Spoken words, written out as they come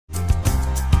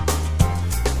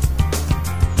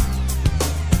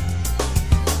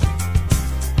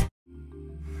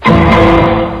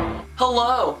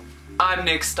Hello, I'm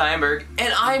Nick Steinberg,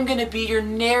 and I'm gonna be your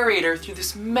narrator through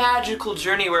this magical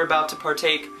journey we're about to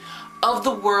partake of the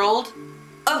world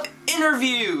of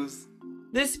interviews.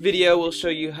 This video will show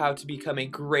you how to become a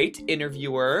great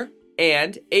interviewer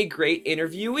and a great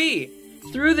interviewee.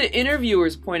 Through the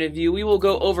interviewer's point of view, we will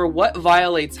go over what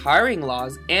violates hiring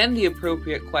laws and the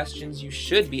appropriate questions you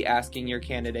should be asking your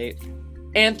candidate.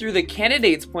 And through the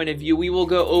candidate's point of view, we will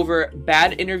go over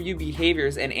bad interview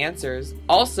behaviors and answers,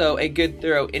 also a good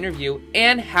thorough interview,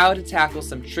 and how to tackle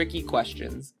some tricky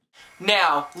questions.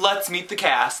 Now, let's meet the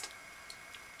cast.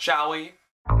 Shall we?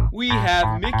 We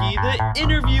have Miki, the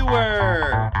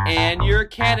interviewer, and your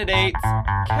candidates,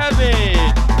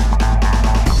 Kevin,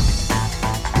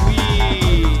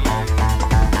 Thuy,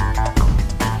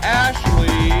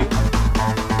 Ashley,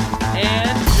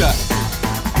 and Justin.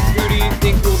 Who do you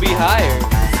think will be hired?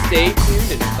 Stay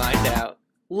tuned and find out.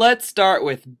 Let's start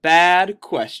with bad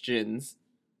questions.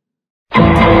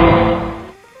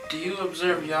 Do you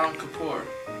observe Yom Kippur?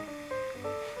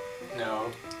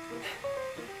 No.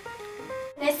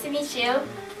 Nice to meet you.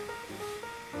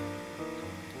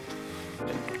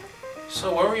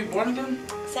 So where were you born again?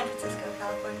 San Francisco,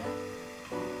 California.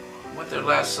 Went there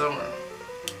last summer.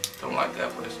 Don't like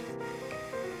that place.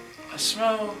 I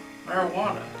smell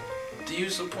marijuana. Do you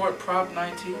support Prop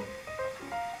 19?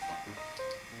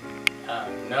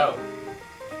 No.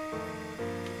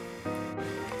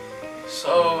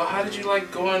 So how did you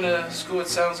like going to school at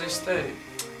San Jose State?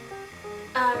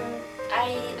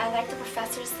 I like the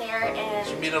professors there, and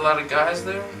Did you meet a lot of guys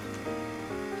there?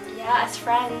 yeah, as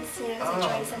friends, you know, to Oh.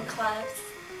 join some clubs.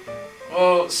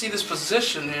 Well, see, this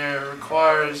position here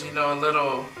requires, you know, a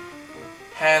little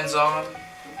hands-on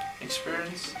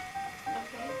experience.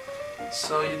 Okay.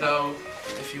 So, you know,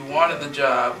 if you wanted the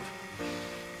job,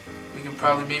 we could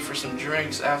probably meet for some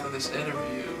drinks after this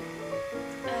interview.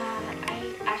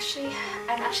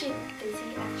 I'm actually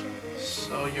busy actually.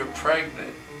 So you're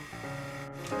pregnant.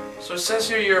 So it says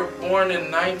here you're born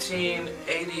in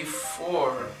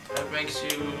 1984. That makes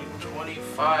you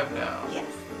 25 now. Yes.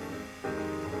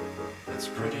 That's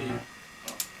pretty...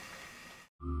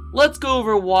 Let's go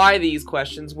over why these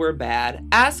questions were bad.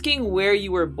 Asking where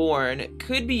you were born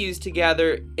could be used to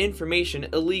gather information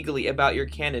illegally about your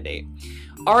candidate.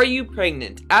 Are you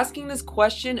pregnant? Asking this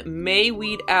question may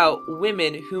weed out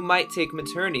women who might take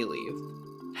maternity leave.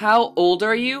 How old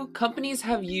are you? Companies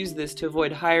have used this to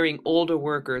avoid hiring older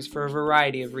workers for a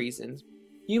variety of reasons.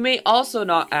 You may also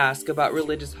not ask about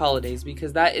religious holidays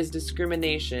because that is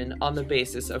discrimination on the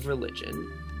basis of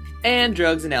religion. And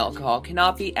drugs and alcohol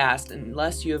cannot be asked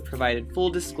unless you have provided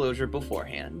full disclosure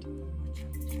beforehand.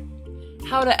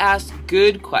 How to ask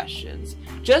good questions.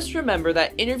 Just remember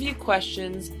that interview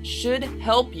questions should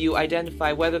help you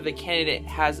identify whether the candidate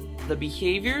has the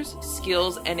behaviors,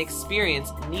 skills, and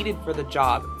experience needed for the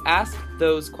job. Ask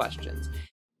those questions.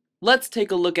 Let's take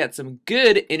a look at some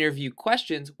good interview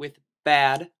questions with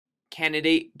bad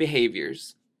candidate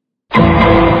behaviors.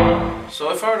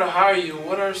 So if I were to hire you,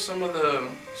 what are some of the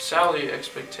salary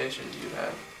expectations you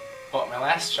have? Well, my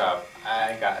last job,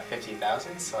 I got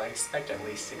 50,000, so I expect at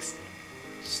least 60.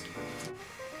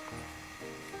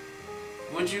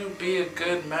 Would you be a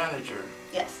good manager?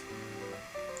 Yes.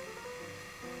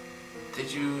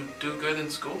 Did you do good in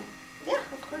school? Yeah,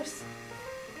 of course.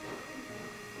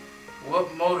 What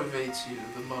motivates you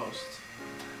the most?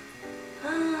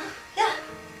 Yeah.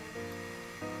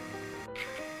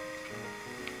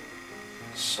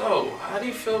 So, how do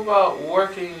you feel about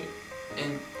working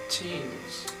in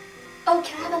teams? Oh,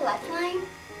 can I have a lifeline?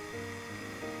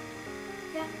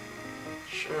 Yeah.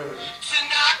 Sure.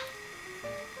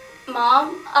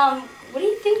 Mom, what do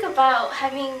you think about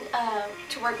having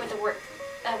to work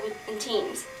in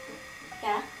teams?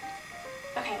 Yeah.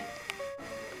 Okay.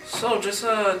 So, just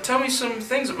tell me some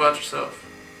things about yourself.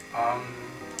 I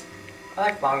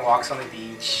like long walks on the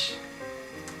beach,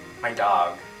 my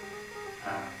dog,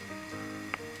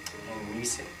 and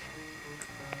music.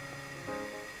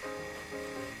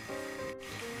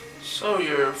 So,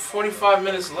 you're 45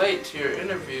 minutes late to your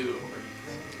interview.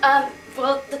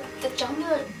 Well, the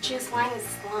Jamba Juice line is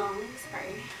long.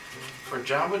 Sorry. For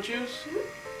Jamba Juice?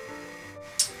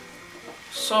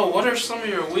 So, what are some of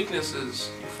your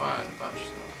weaknesses you find about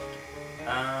yourself?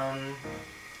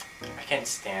 I can't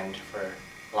stand for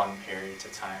long periods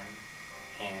of time,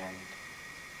 and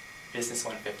business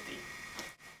 150.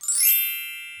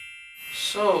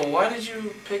 So, why did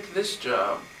you pick this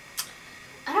job?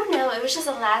 I don't know. It was just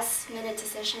a last-minute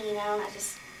decision, you know.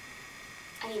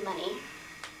 I need money.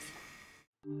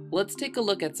 Let's take a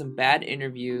look at some bad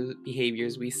interview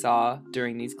behaviors we saw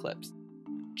during these clips.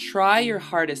 Try your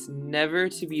hardest never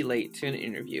to be late to an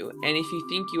interview, and if you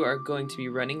think you are going to be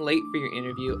running late for your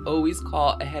interview, always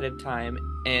call ahead of time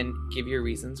and give your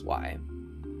reasons why.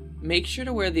 Make sure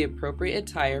to wear the appropriate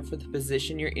attire for the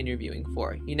position you're interviewing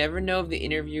for. You never know if the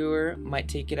interviewer might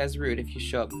take it as rude if you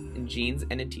show up in jeans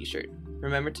and a t-shirt.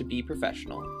 Remember to be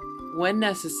professional. When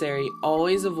necessary,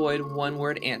 always avoid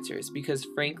one-word answers because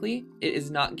frankly, it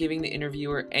is not giving the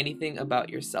interviewer anything about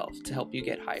yourself to help you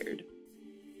get hired.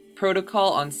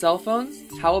 Protocol on cell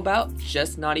phones? How about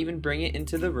just not even bring it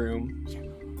into the room?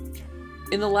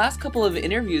 In the last couple of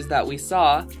interviews that we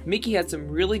saw, Miki had some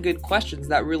really good questions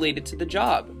that related to the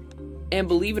job. And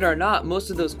believe it or not, most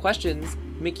of those questions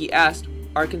Miki asked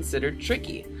are considered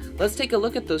tricky. Let's take a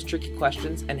look at those tricky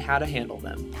questions and how to handle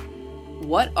them.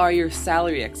 What are your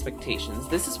salary expectations?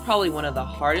 This is probably one of the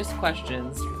hardest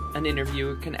questions an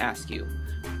interviewer can ask you.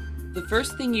 The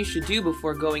first thing you should do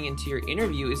before going into your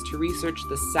interview is to research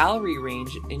the salary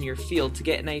range in your field to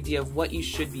get an idea of what you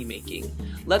should be making.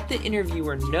 Let the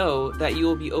interviewer know that you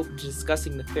will be open to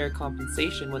discussing the fair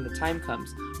compensation when the time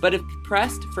comes, but if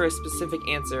pressed for a specific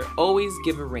answer, always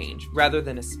give a range rather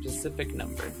than a specific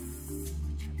number.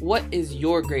 What is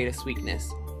your greatest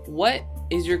weakness? What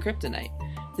is your kryptonite?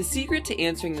 The secret to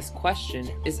answering this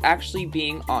question is actually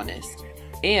being honest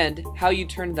and how you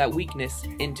turn that weakness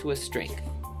into a strength.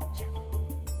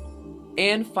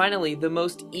 And finally, the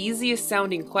most easiest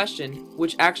sounding question,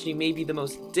 which actually may be the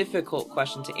most difficult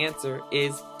question to answer,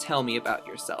 is tell me about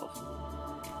yourself.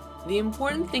 The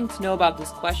important thing to know about this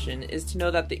question is to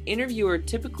know that the interviewer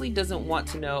typically doesn't want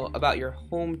to know about your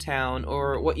hometown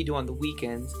or what you do on the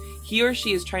weekends. He or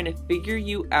she is trying to figure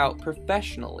you out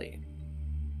professionally.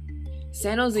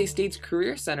 San Jose State's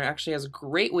Career Center actually has a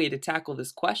great way to tackle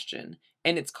this question,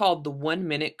 and it's called the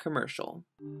 1-minute commercial.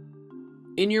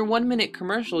 In your 1-minute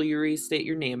commercial, you restate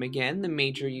your name again, the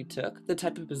major you took, the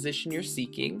type of position you're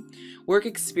seeking, work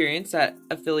experience that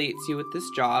affiliates you with this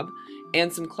job,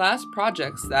 and some class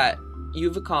projects that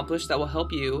you've accomplished that will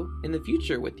help you in the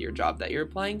future with your job that you're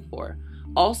applying for.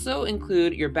 Also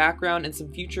include your background and some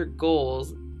future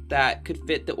goals that could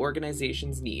fit the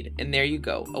organization's need. And there you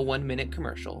go, a 1-minute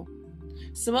commercial.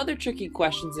 Some other tricky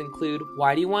questions include,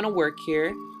 why do you want to work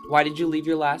here? Why did you leave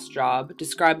your last job?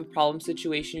 Describe a problem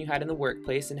situation you had in the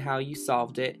workplace and how you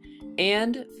solved it.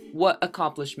 And what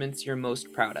accomplishments you're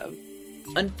most proud of.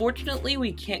 Unfortunately,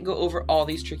 we can't go over all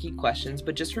these tricky questions,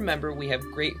 but just remember we have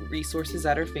great resources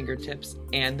at our fingertips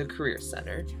and the Career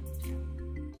Center.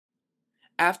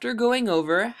 After going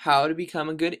over how to become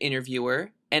a good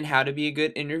interviewer and how to be a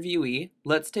good interviewee,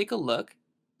 let's take a look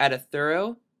at a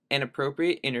thorough and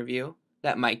appropriate interview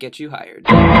that might get you hired.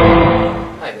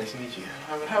 Hi, nice to meet you.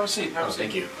 Have a seat. Have a seat.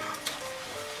 Thank you.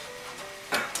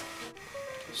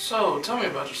 So, tell me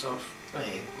about yourself.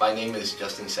 Hey, my name is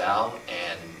Justin Sal,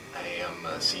 and I am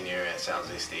a senior at San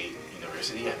Jose State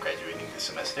University. I'm graduating this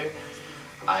semester.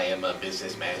 I am a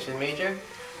business management major.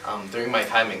 During my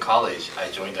time in college, I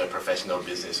joined a professional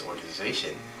business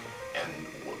organization,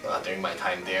 and during my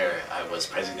time there, I was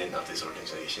president of this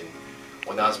organization.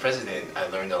 When I was president, I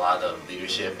learned a lot of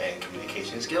leadership and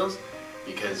communication skills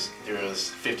because there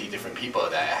was 50 different people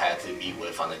that I had to meet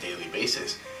with on a daily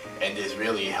basis. And this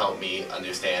really helped me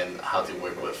understand how to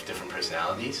work with different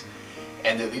personalities.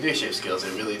 And the leadership skills,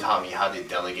 it really taught me how to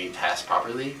delegate tasks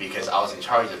properly because I was in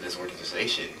charge of this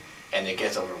organization and it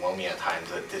gets overwhelming at times,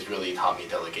 but this really taught me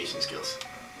delegation skills.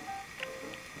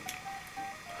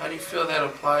 How do you feel that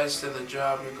applies to the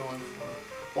job you're going for?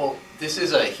 Well, this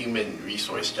is a human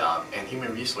resource job, and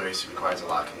human resource requires a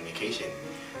lot of communication.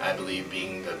 I believe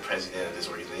being the president of this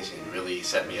organization really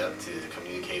set me up to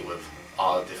communicate with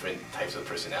all different types of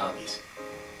personalities.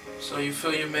 So you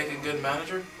feel you make a good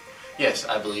manager? Yes,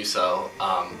 I believe so.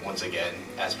 Once again,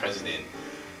 as president,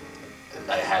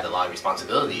 I had a lot of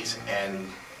responsibilities, and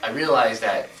I realized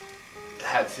that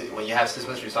when you have this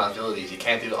much responsibilities, you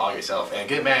can't do it all yourself, and a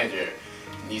good manager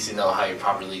needs to know how you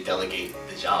properly delegate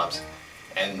the jobs.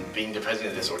 And being the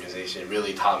president of this organization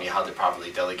really taught me how to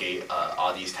properly delegate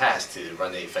all these tasks to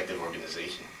run an effective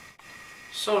organization.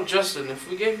 So Justin, if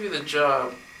we gave you the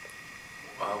job,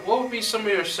 what would be some of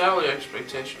your salary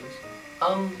expectations?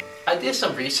 I did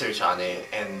some research on it,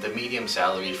 and the median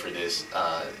salary for this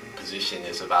position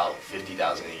is about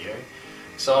 $50,000 a year.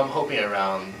 So I'm hoping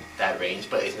around that range,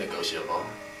 but it's negotiable.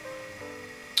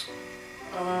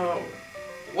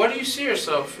 Where do you see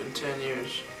yourself in 10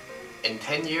 years? In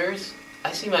 10 years?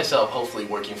 I see myself hopefully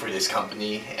working for this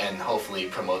company and hopefully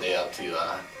promoted up to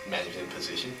a management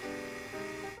position.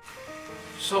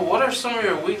 So what are some of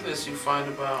your weaknesses you find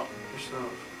about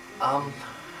yourself?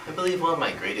 I believe one of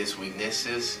my greatest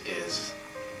weaknesses is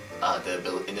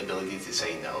the inability to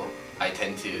say no. I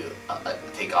tend to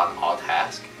take on all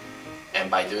tasks, and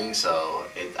by doing so,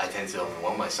 I tend to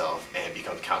overwhelm myself and it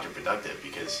becomes counterproductive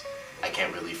because I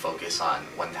can't really focus on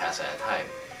one task at a time.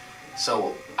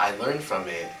 So I learned from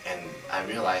it, and I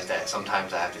realized that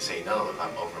sometimes I have to say no if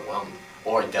I'm overwhelmed,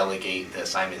 or delegate the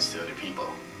assignments to other people.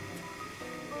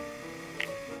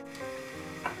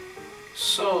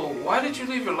 So, why did you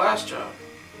leave your last job?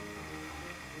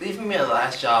 Leaving my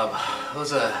last job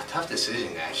was a tough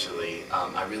decision, actually.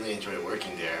 I really enjoyed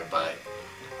working there, but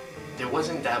there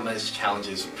wasn't that much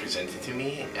challenges presented to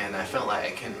me, and I felt like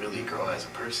I couldn't really grow as a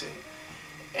person.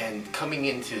 And coming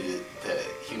into the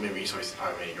human resource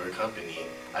department at your company,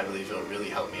 I believe it'll really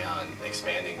help me out and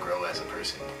expand and grow as a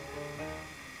person.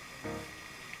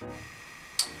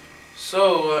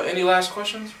 So, any last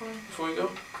questions for me before we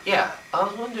go? Yeah, I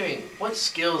was wondering what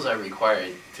skills are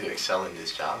required to excel in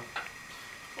this job?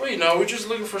 Well, you know, we're just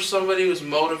looking for somebody who's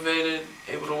motivated,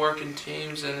 able to work in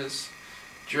teams, and is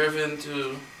driven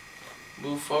to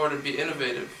move forward and be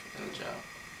innovative in the job.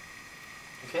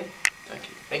 Okay. Thank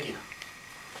you. Thank you.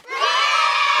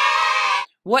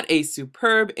 What a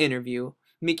superb interview.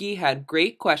 Miki had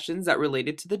great questions that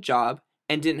related to the job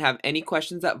and didn't have any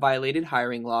questions that violated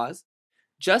hiring laws.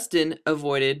 Justin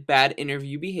avoided bad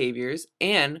interview behaviors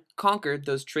and conquered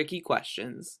those tricky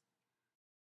questions.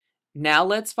 Now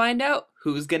let's find out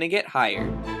who's gonna get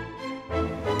hired.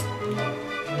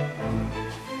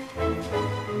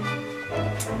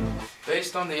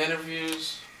 Based on the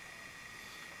interviews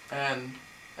and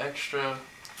extra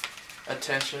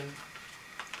attention,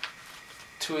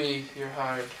 Thuy, you're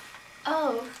hired.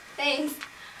 Oh, thanks.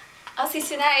 I'll see you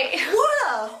tonight.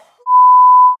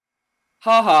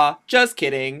 Haha, just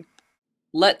kidding.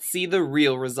 Let's see the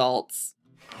real results.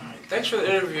 Alright, thanks for the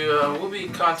interview. We'll be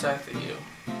contacting you.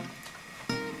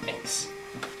 Thanks.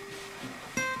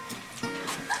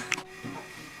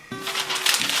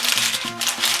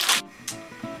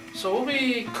 So we'll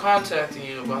be contacting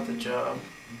you about the job.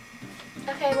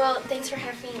 Okay, well, thanks for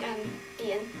having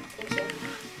Ian. Thank you.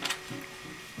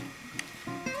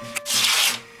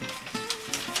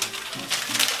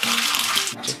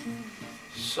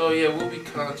 So yeah, we'll be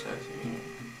contacting you.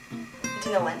 Do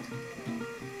you know when?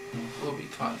 We'll be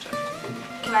contacting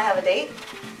you. Can I have a date?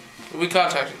 We'll be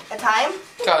contacting you. A time?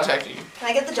 Contacting you. Can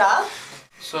I get the job?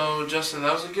 So Justin,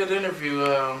 that was a good interview.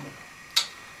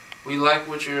 We like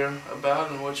what you're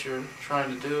about and what you're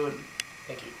trying to do, and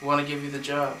Thank you. we want to give you the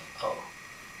job. Oh,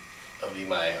 it'll be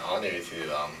my honor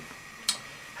to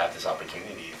have this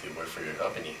opportunity to work for your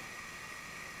company.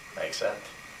 I accept.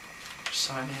 Just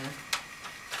sign here.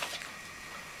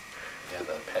 You have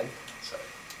a pen? Sorry.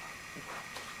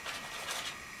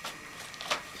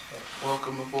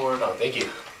 Welcome aboard. Oh, thank you.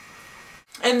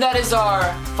 And that is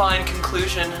our fine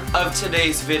conclusion of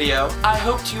today's video. I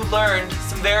hope you learned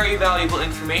some very valuable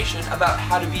information about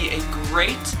how to be a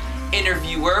great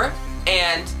interviewer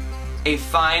and a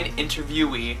fine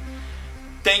interviewee.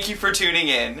 Thank you for tuning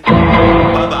in.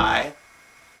 Bye-bye.